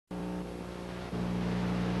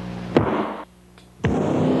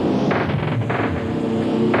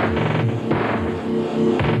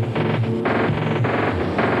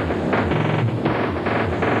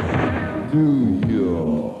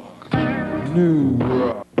New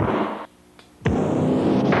Rock.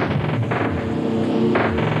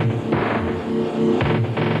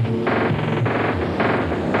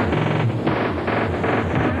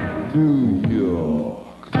 New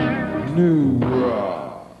York, New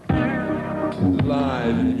Rock,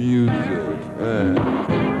 live music and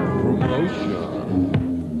promotion.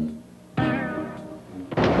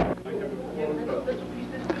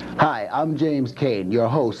 Hi, I'm James Kane, your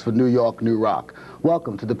host for New York, New Rock.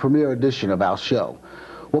 Welcome to the premiere edition of our show.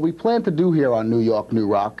 What we plan to do here on New York, New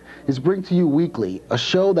Rock is bring to you weekly a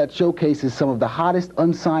show that showcases some of the hottest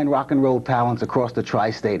unsigned rock and roll talents across the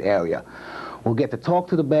tri-state area. We'll get to talk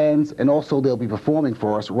to the bands, and also they'll be performing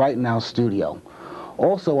for us right in our studio.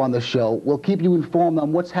 Also on the show, we'll keep you informed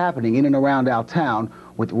on what's happening in and around our town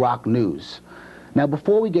with rock news. Now,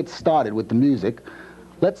 before we get started with the music,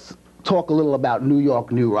 let's talk a little about New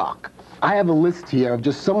York, New Rock. I have a list here of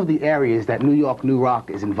just some of the areas that New York, New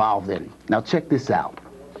Rock is involved in. Now, check this out.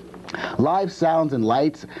 Live sounds and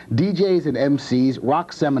lights, DJs and MCs,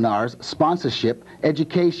 rock seminars, sponsorship,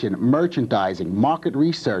 education, merchandising, market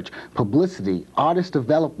research, publicity, artist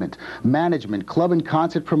development, management, club and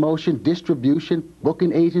concert promotion, distribution,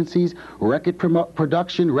 booking agencies, record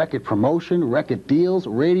production, record promotion, record deals,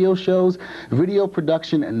 radio shows, video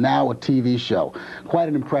production, and now a TV show. Quite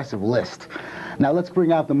an impressive list. Now let's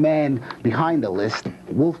bring out the man behind the list,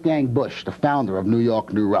 Wolfgang Busch, the founder of New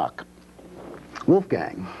York, New Rock.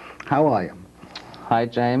 Wolfgang, how are you? Hi,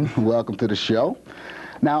 James. Welcome to the show.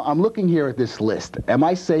 Now, I'm looking here at this list. Am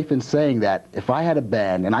I safe in saying that if I had a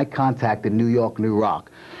band and I contacted New York, New Rock,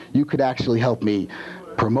 you could actually help me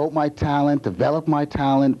promote my talent, develop my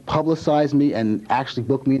talent, publicize me, and actually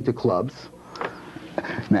book me into clubs?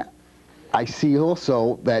 Now, I see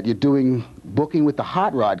also that you're doing booking with the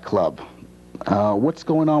Hot Rod Club. What's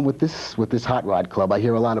going on with this Hot Rod Club? I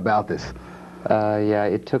hear a lot about this. Yeah,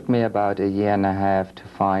 it took me about a year and a half to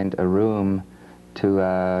find a room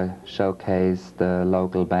to showcase the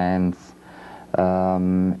local bands.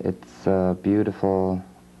 It's a beautiful,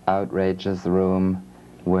 outrageous room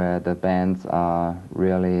where the bands are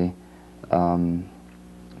really, how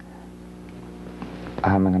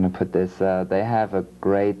am I going to put this? They have a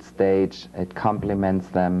great stage, it complements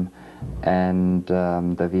them, and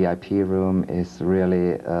the VIP room is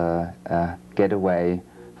really a getaway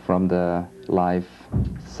from the live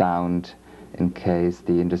sound in case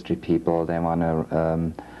the industry people, they want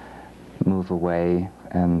to move away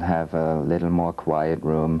and have a little more quiet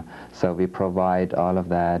room. So we provide all of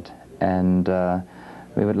that, and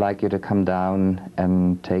we would like you to come down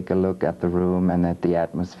and take a look at the room and at the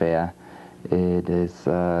atmosphere. It is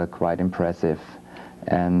quite impressive,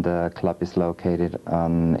 and the club is located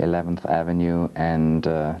on 11th Avenue and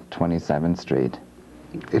 27th Street.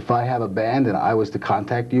 If I have a band and I was to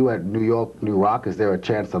contact you at New York, New Rock, is there a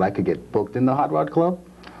chance that I could get booked in the Hot Rod Club?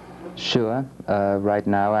 Sure. Right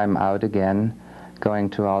now I'm out again, going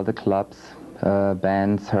to all the clubs.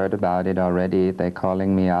 Bands heard about it already. They're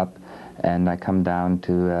calling me up, and I come down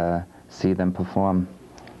to see them perform.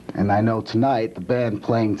 And I know tonight, the band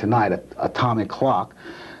playing tonight at Atomic Clock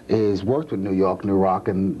is worked with New York, New Rock,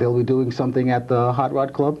 and they'll be doing something at the Hot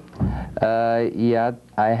Rod Club? Yeah,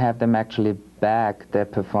 I have them actually back. They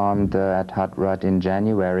performed at Hot Rod in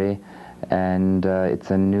January, and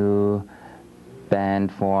it's a new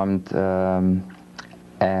band formed,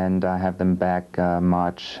 and I have them back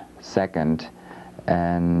March 2nd,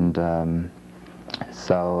 and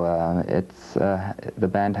so it's the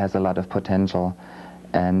band has a lot of potential,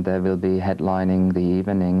 and they will be headlining the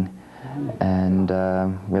evening, and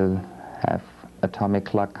we'll have Atomic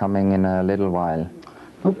Clock coming in a little while.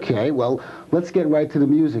 Okay, well, let's get right to the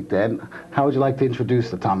music then. How would you like to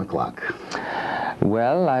introduce Atomic Clock?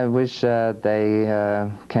 Well, I wish they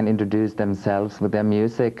can introduce themselves with their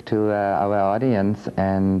music to our audience,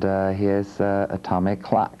 and here's Atomic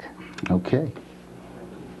Clock. Okay.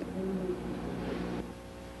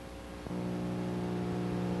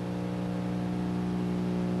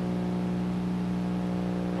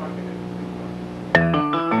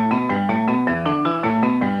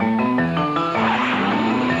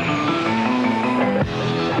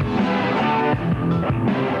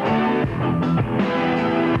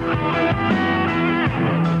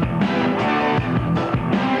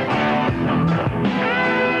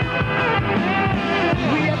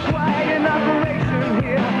 We are quiet enough.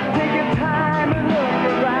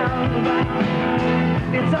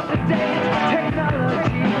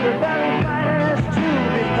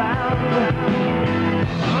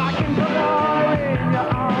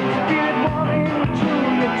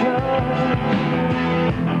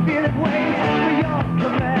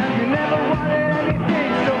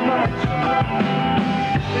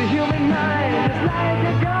 like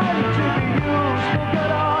a gun to be used for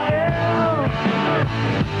good or ill.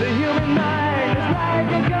 The human mind is like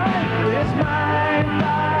a gun. Its mind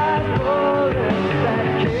fires bullets that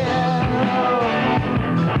kill.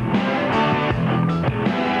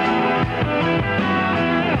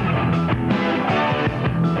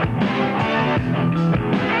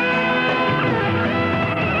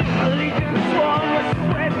 Legion sworn with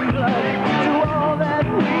sweat and blood to all that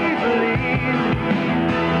we believe.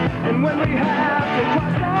 And when we have to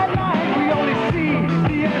cross that line, we only see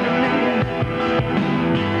the enemy.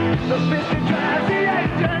 The fist that drives the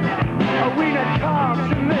engine, are we not cogs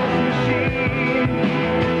in this machine?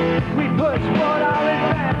 We push forward our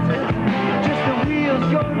advances, just the wheels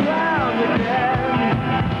go round again.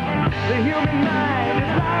 The human mind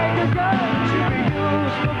is like a gun to be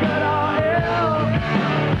used for good or ill.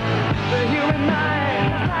 The human mind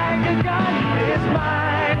is like a gun, its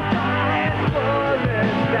mind fires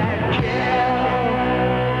bullets that kill.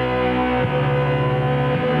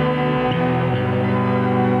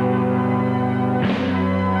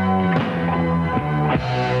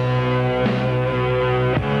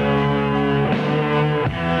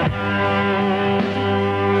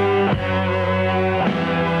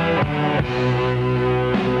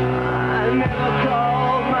 I never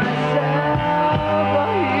called myself a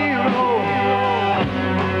hero.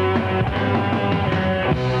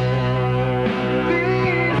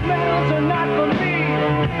 These medals are not for me,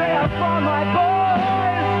 they are for my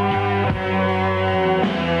boys.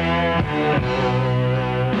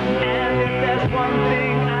 And if there's one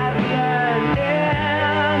thing I've learned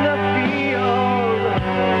in the field,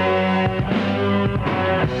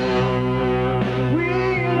 we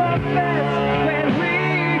love best when we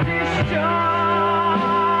destroy.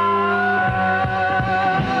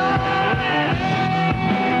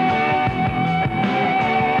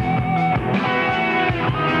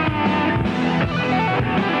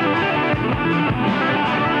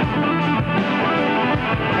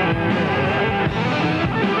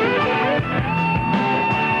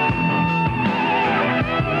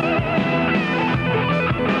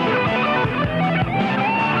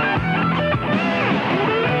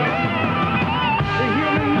 The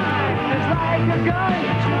human mind is like a gun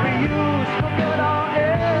to be used for good or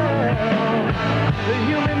ill. The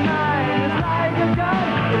human mind is like a gun,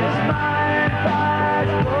 its mind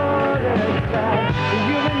fires bullets back. The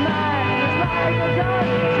human mind is like a gun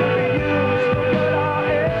to be used for good or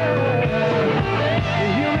ill. The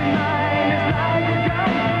human mind is like a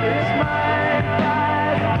gun, its mind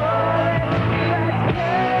fires bullets that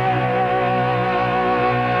kill.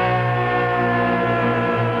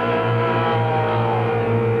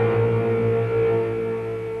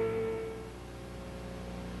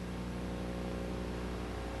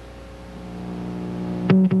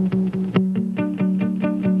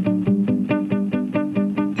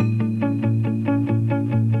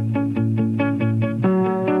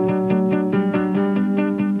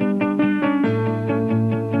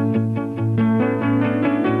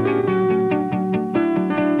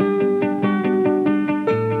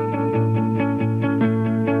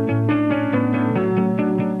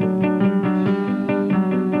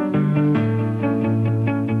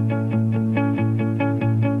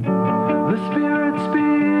 The spirit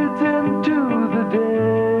speeds into the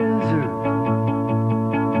desert,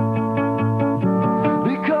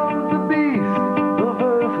 becomes the beast of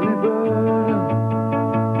earthly burden,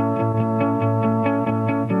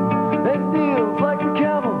 and kneels like a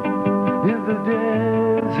camel in the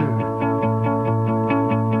desert.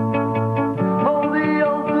 On the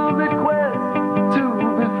ultimate quest to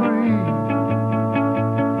be free.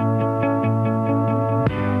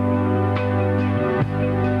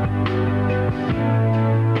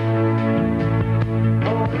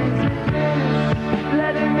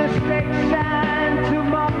 Letting mistakes shine to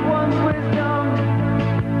mock one's wisdom.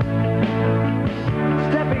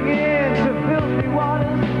 Stepping into filthy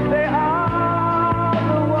waters, they are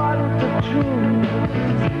the waters of truth.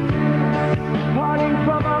 Parting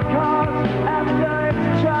from our cause after its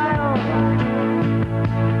trial.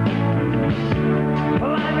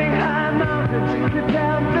 Climbing high mountains to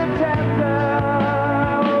tempt the tempter.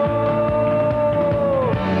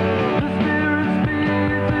 The spirit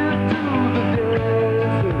speeds into the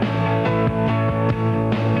desert,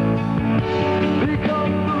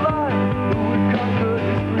 becomes the light who would conquer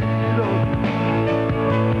his freedom.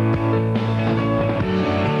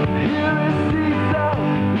 Here he seeks out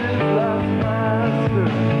his last master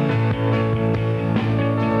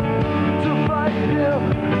to fight him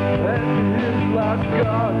and his last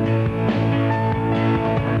god.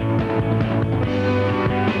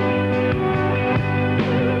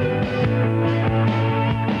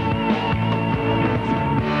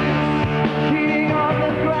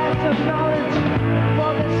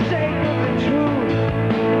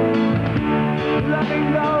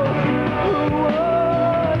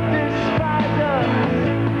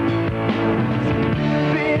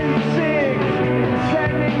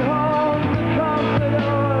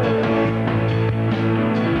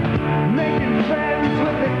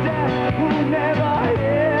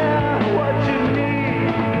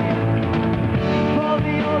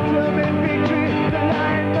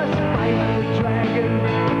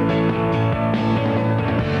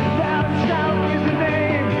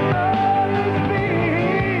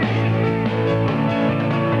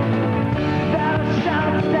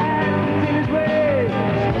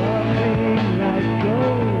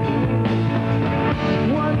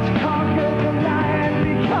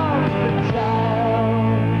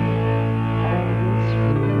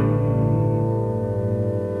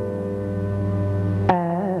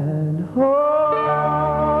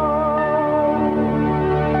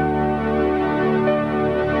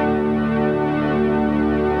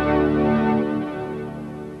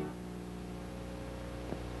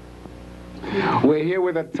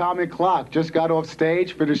 Atomic Clock. Just got off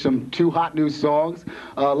stage, finished some 2 hot new songs.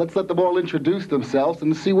 Let's let them all introduce themselves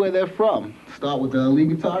and see where they're from. Start with the lead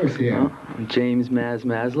guitarist here. I'm James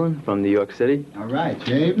Maslin from New York City. All right,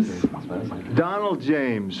 James. Donald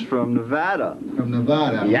James from Nevada. From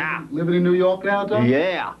Nevada. Yeah. Living in New York now, Tom?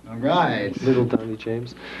 Yeah. All right. Little Donnie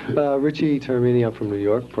James. Richie Termini, I'm from New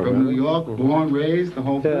York. From New York, born, raised, the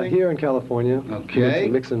whole thing? Here in California. Okay.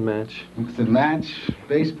 Mix and match. Mix and match.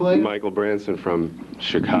 Bass player? Michael Branson from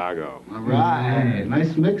Chicago. All right.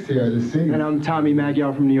 Nice mix here this evening. And I'm Tommy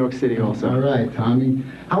Magyar from New York City also. All right, Tommy.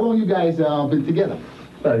 How long you guys been together?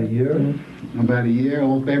 About a year. About a year.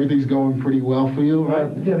 Everything's going pretty well for you,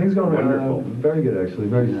 right? Yeah, things going very good, actually.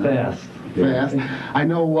 Very fast. Fast. I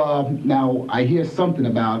know, now, I hear something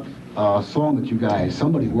about a song that you guys,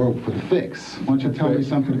 somebody wrote for The Fix. Why don't you tell me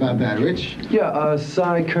something about that, Rich? Yeah,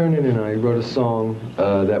 Cy Kernan and I wrote a song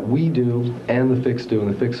that we do and The Fix do, and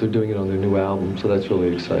The Fix are doing it on their new album, so that's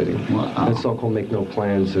really exciting. Wow. That song called Make No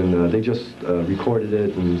Plans, and they just recorded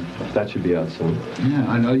it, and that should be out soon.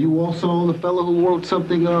 Yeah, and are you also the fellow who wrote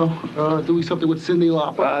something, doing something with Cyndi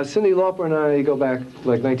Lauper? Cyndi Lauper and I go back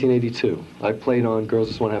like 1982. I played on Girls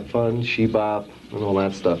Just Want to Have Fun, She Bop, and all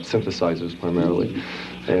that stuff, synthesizers primarily.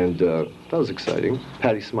 And that was exciting.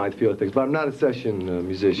 Patti Smythe, a few other things. But I'm not a session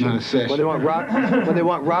musician. Not a session. When they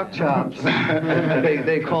want rock chops,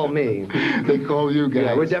 they call me. They call you guys.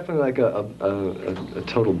 Yeah, we're definitely like a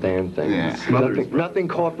total band thing. Yeah. Nothing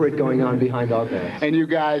corporate going on behind our band. And you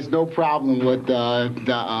guys, no problem with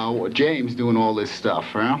James doing all this stuff,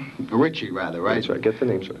 huh? Richie, rather, right? That's right. Get the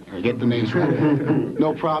names right. Get the names right.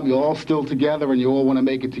 No problem. You're all still together, and you all want to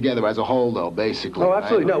make it together as a whole, though, basically. Oh,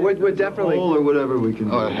 absolutely. Right? No, we're definitely. Whole or whatever we can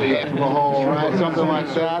do. Half of a whole, right? Something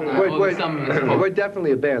like that. We're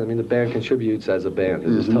definitely a band. I mean, the band contributes as a band. It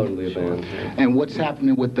is totally a band. Yeah. And what's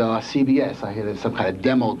happening with CBS? I hear there's some kind of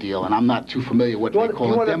demo deal, and I'm not too familiar what they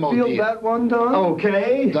call a demo feel deal. that one, Don?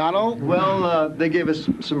 Okay. Donald? Well, they gave us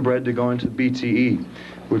some bread to go into BTE,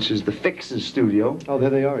 which is the Fix's studio. Oh, there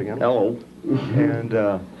they are again. Hello.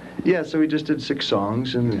 And, yeah, so we just did 6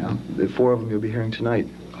 songs, and the 4 of them you'll be hearing tonight.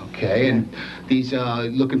 Okay, and these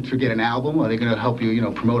looking to get an album? Are they going to help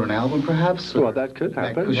you, promote an album, perhaps? Well, that could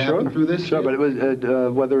happen. That could happen through this? Sure, but it was,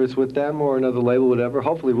 whether it's with them or another label, whatever,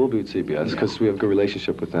 hopefully we'll be with CBS because we have a good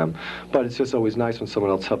relationship with them. But it's just always nice when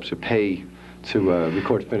someone else helps you pay to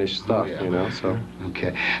record finished stuff, so.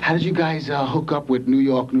 Okay. How did you guys hook up with New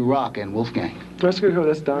York New Rock and Wolfgang? That's good.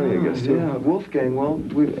 That's Donnie, I guess, too. Yeah, Wolfgang, well,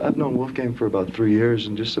 I've known Wolfgang for about 3 years,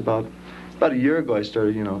 and just about a year ago I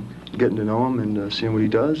started, getting to know him and seeing what he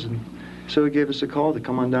does, and so he gave us a call to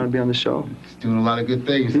come on down and be on the show. He's doing a lot of good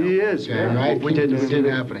things. He is, man. Right? We did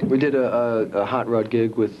happening. We did a hot rod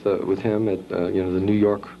gig with him at the New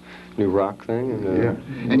York New Rock thing, and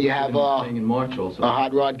And you have in March also. a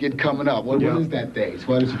hot rod gig coming up. What is that date?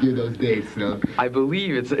 Why don't you give those dates? I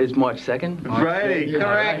believe it's March 2nd. Friday,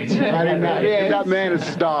 correct. Friday night. Yeah, that man is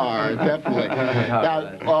a star, definitely.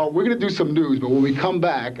 Now, we're going to do some news, but when we come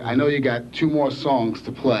back, I know you got 2 more songs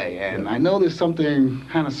to play, and I know there's something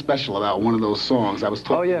kind of special about one of those songs. I was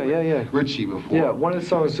talking to Richie before. Yeah, one of the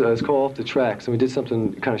songs is called Off the Tracks, and we did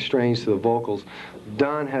something kind of strange to the vocals.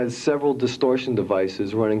 Don has several distortion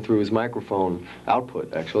devices running through his microphone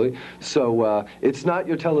output, actually. So it's not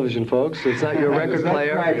your television, folks. It's not your record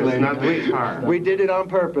player. It's not the guitar. We did it on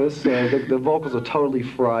purpose. The vocals are totally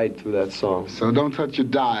fried through that song. So don't touch your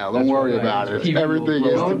dial. Don't worry about it. Everything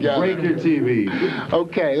is Don't together. break your TV.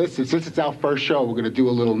 Okay, listen, since it's our first show, we're going to do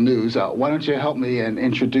a little news. Why don't you help me and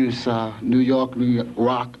introduce New York New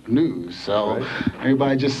Rock News? So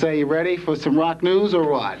everybody just say, you ready for some rock news or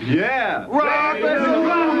what? Yeah. Rock!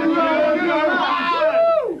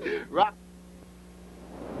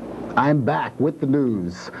 I'm back with the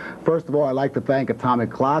news. First of all, I'd like to thank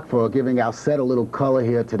Atomic Clock for giving our set a little color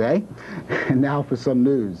here today. And now for some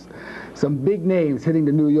news. Some big names hitting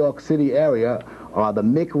the New York City area are the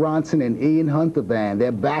Mick Ronson and Ian Hunter Band.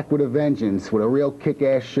 They're back with a vengeance, with a real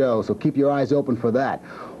kick-ass show, so keep your eyes open for that.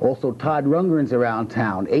 Also, Todd Rundgren's around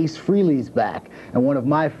town. Ace Frehley's back. And one of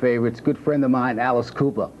my favorites, good friend of mine, Alice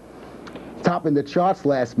Cooper. Topping the charts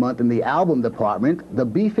last month in the album department, the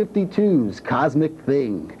B-52's Cosmic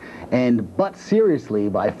Thing and But Seriously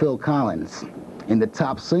by Phil Collins. In the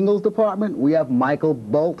top singles department, we have Michael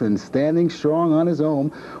Bolton standing strong on his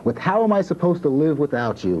own with How Am I Supposed to Live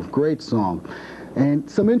Without You? Great song. And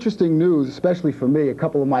some interesting news, especially for me, a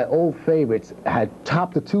couple of my old favorites had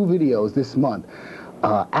topped the 2 videos this month.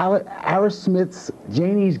 Aerosmith's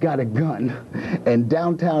Janie's Got a Gun and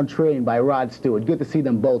Downtown Train by Rod Stewart. Good to see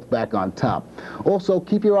them both back on top. Also,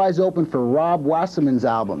 keep your eyes open for Rob Wasserman's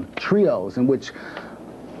album, Trios, in which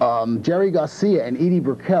Jerry Garcia and Edie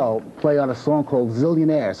Brickell play on a song called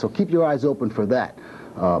Zillionaire, so keep your eyes open for that.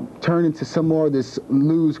 Turn into some more of this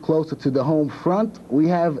news closer to the home front. We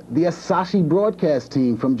have the Asahi broadcast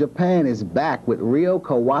team from Japan is back with Ryo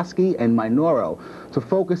Kawasaki and Minoru to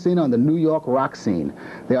focus in on the New York rock scene.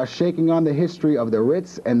 They are shaking on the history of the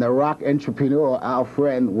Ritz and the rock entrepreneur, our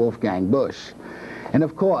friend Wolfgang Busch. And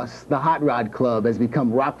of course, the Hot Rod Club has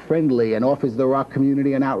become rock-friendly and offers the rock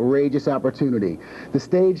community an outrageous opportunity. The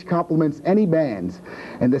stage complements any bands,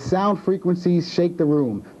 and the sound frequencies shake the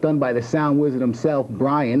room, done by the sound wizard himself,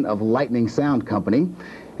 Brian, of Lightning Sound Company.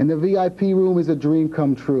 And the VIP room is a dream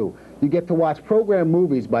come true. You get to watch program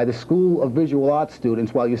movies by the School of Visual Arts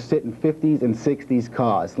students while you sit in 50s and 60s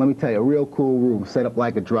cars. Let me tell you, a real cool room, set up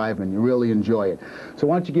like a drive-in. You really enjoy it. So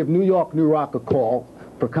why don't you give New York New Rock a call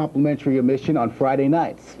for complimentary admission on Friday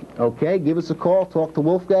nights. Okay, give us a call, talk to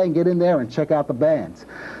Wolfgang, get in there and check out the bands.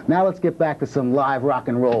 Now let's get back to some live rock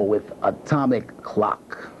and roll with Atomic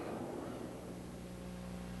Clock.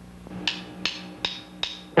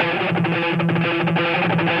 He's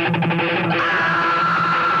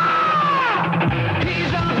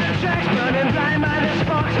on the tracks, burning blind by the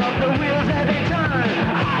sparks of the wheels as they turn.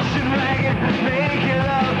 I should wagon, making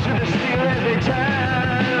love to the steel as they turn.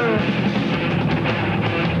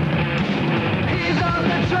 He's on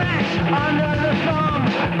the tracks, under the thumb,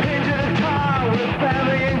 pinned to the tar with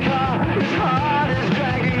family and car. His heart is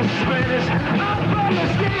dragging splinters up from the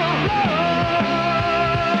steel floor.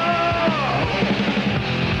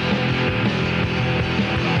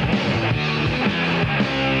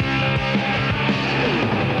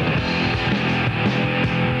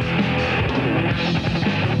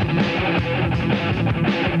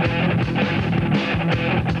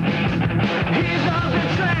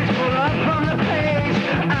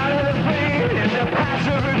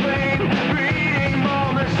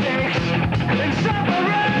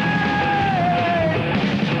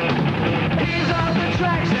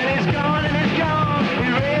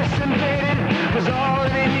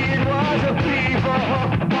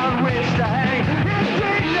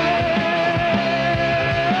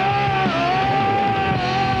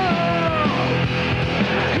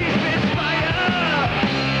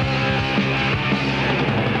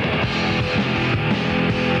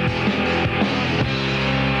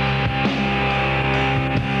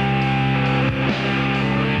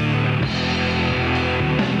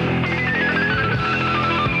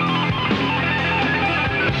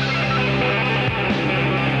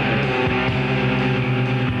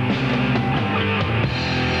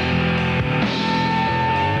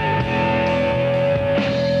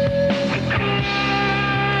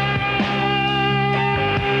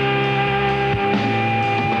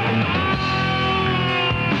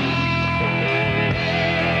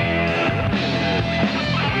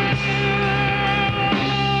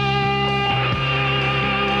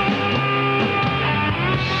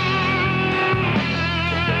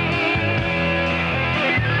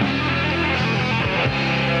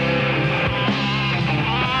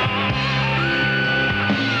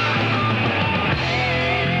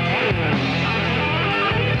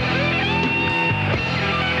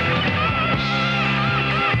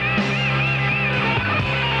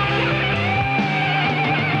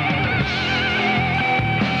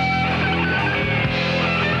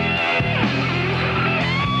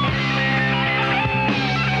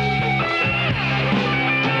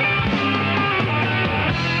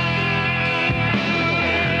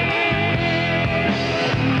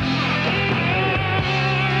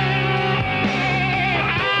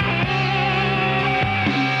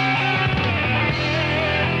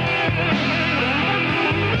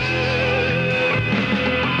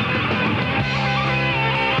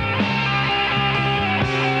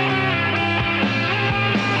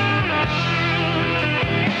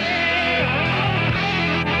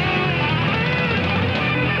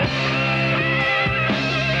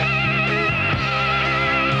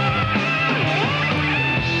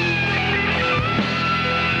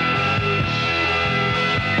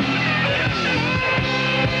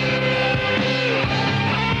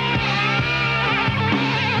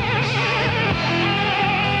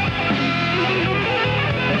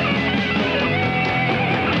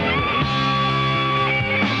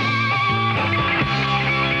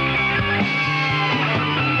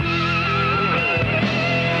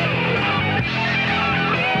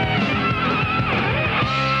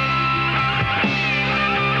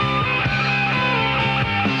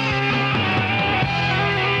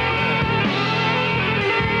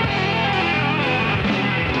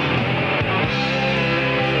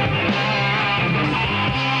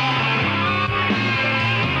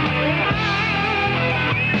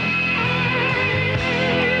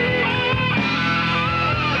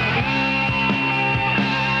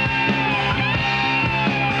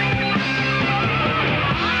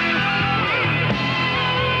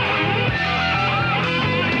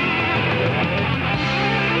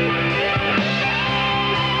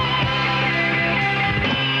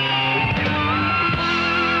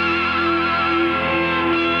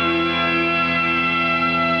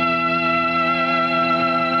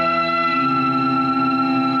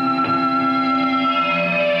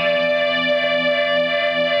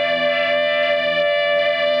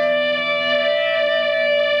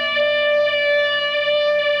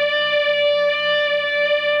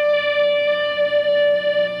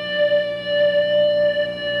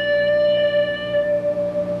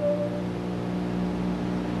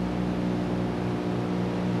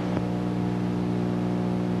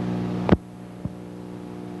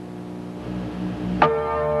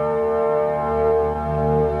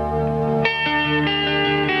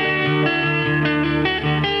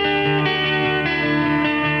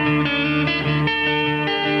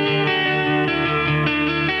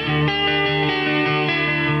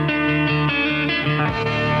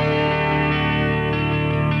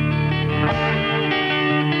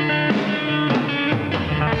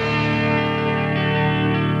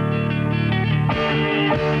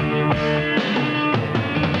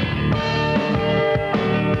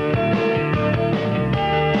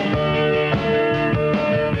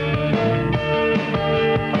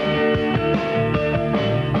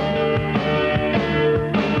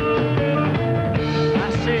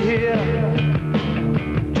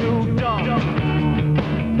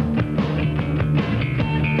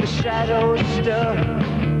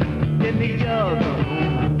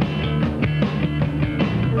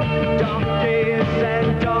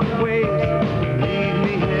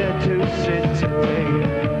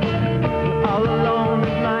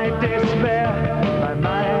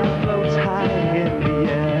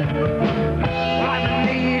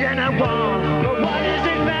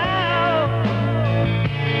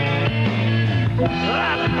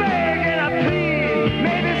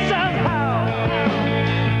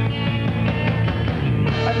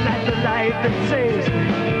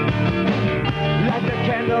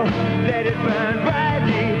 burn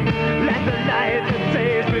brightly. Let the light that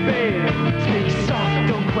saves me, babe, speak soft,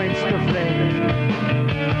 don't quench the flame.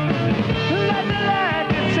 Let the light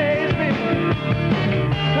that saves me,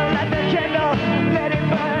 let the candle, let it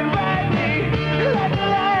burn brightly. Let the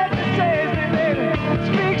light that saves me, baby,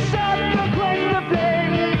 speak soft, don't quench the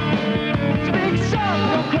flame. Speak soft,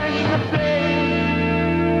 don't quench the flame.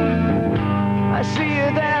 I see you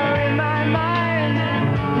there in my mind.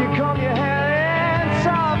 You comb your hair in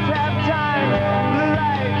soft half time. Blue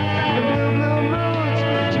light, the blue, blue moons.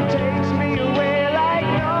 She takes me away like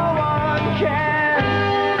no one can.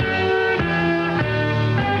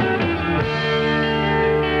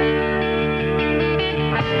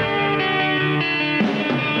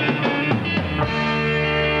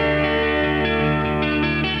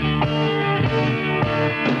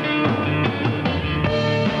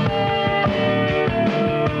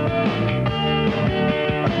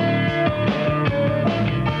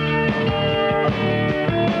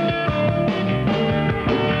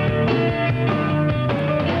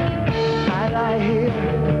 I lie here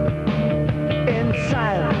in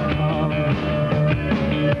silent calm.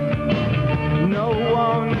 No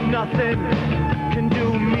one, nothing can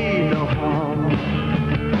do me no harm.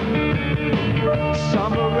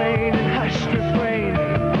 Summer rain and hushed refrain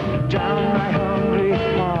down my hungry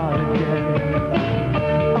heart again.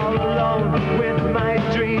 All alone with my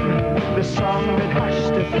dream, the song that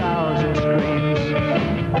hushed 1,000 screams.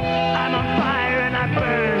 I'm on fire and I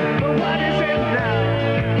burn, but what is it now?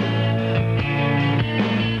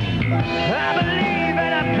 I believe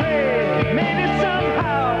and I pray, maybe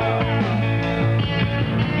somehow.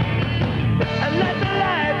 I let the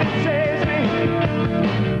light that saves me,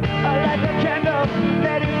 I light the candle,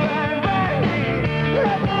 let it burn brightly.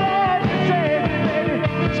 Let the light that saves me, baby,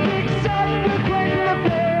 speak soft to quench the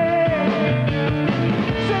flame.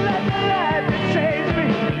 So let the light that saves me,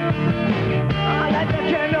 I light the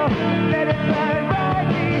candle, let it burn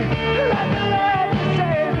brightly. Let the light that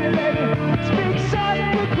saves me, baby, speak soft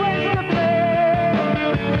to quench the flame.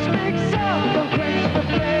 Speak soft to quench the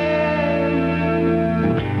flame.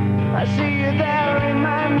 I see you there in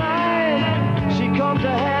my mind. She combs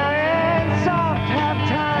her hair in soft half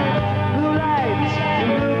time. Blue lights and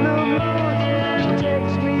blue, blue moons. She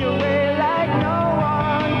takes me away like no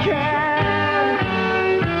one can.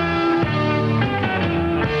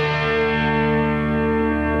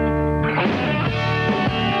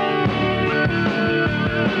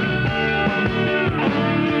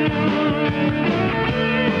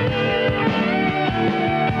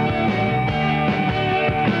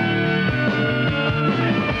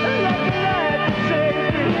 Let the light that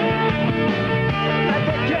saves me, let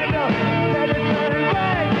the candle, let it burn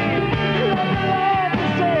brightly. Let the light that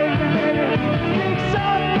saves me, baby, speak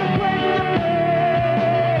soft to quench the flame.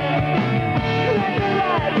 Let the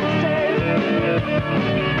light that saves me,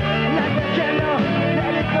 let the candle,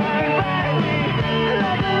 let it burn brightly.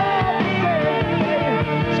 Let the light that saves me, baby,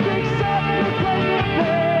 speak soft to quench the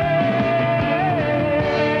flame.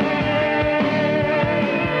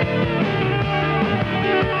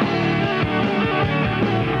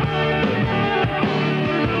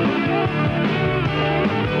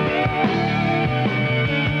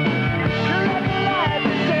 Let the light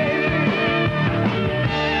that saves me,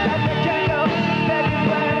 let the candle, let it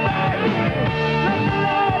burn brightly. Let the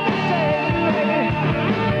light that saves me, baby.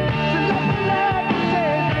 So let the light that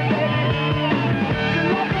saves me, baby. So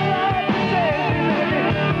let the light that saves me,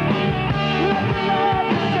 baby. Let the light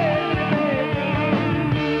that saves me, baby.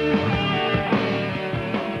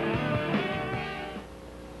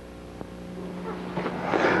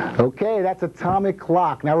 Okay, that's Atomic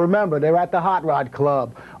Clock. Now remember, they're at the Hot Rod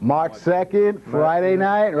Club, March 2nd, Friday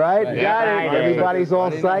night, right? Right. Got it. Friday. Everybody's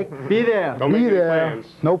all psyched. Be there. Don't Be make any there. plans.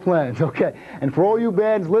 No plans. Okay. And for all you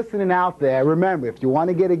bands listening out there, remember, if you want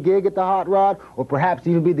to get a gig at the Hot Rod, or perhaps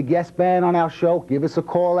even be the guest band on our show, give us a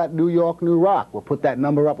call at New York New Rock. We'll put that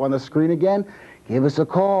number up on the screen again. Give us a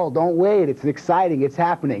call. Don't wait. It's exciting. It's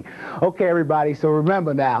happening. Okay, everybody. So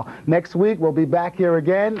remember now, next week we'll be back here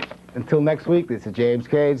again. Until next week, this is James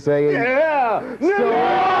Cage saying, Yeah! New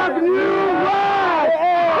York New Rock!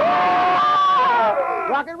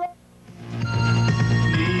 Rock and roll!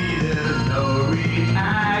 There's no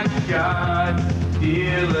reaction.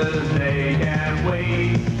 Dealers, they can't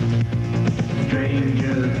wait.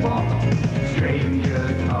 Strangers walk,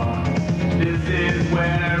 strangers talk. This is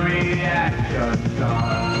where reaction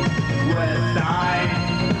starts. West side,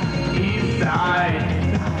 east side.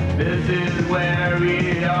 This is where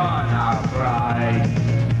we on our pride.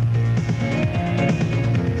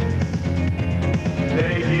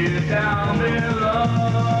 Take you down below.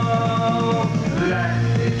 Let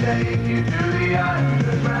me take you to the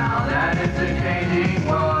underground. And it's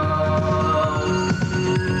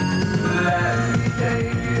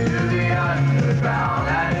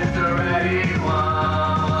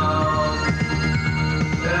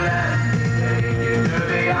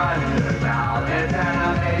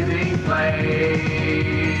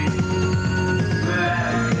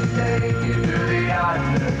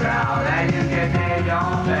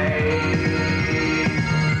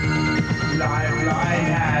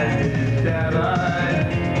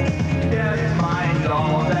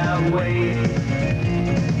wait.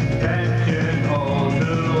 Pigeonholes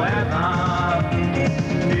whoever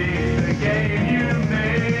needs the game you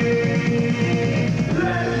made.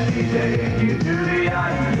 Let me take you to the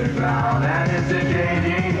underground, and it's a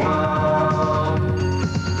changing world.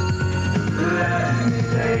 Let me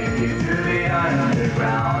take you to the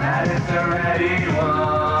underground, and it's a ready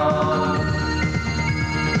world.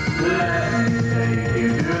 Let me take you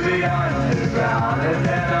to the underground, it's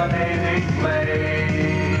an amazing place.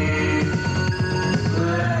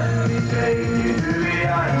 Let me take you to the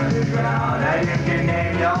underground, and you can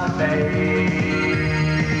name your face.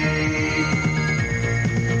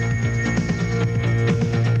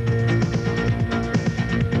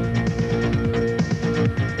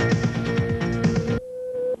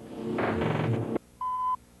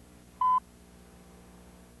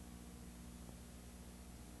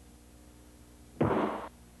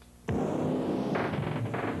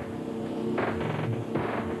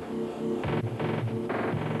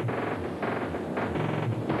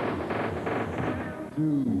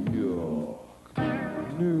 New York,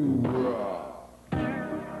 new rock,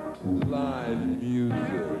 live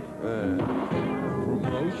music and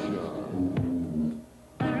promotion.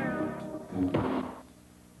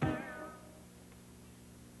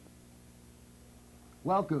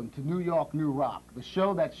 Welcome to New York New Rock, the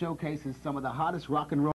show that showcases some of the hottest rock and roll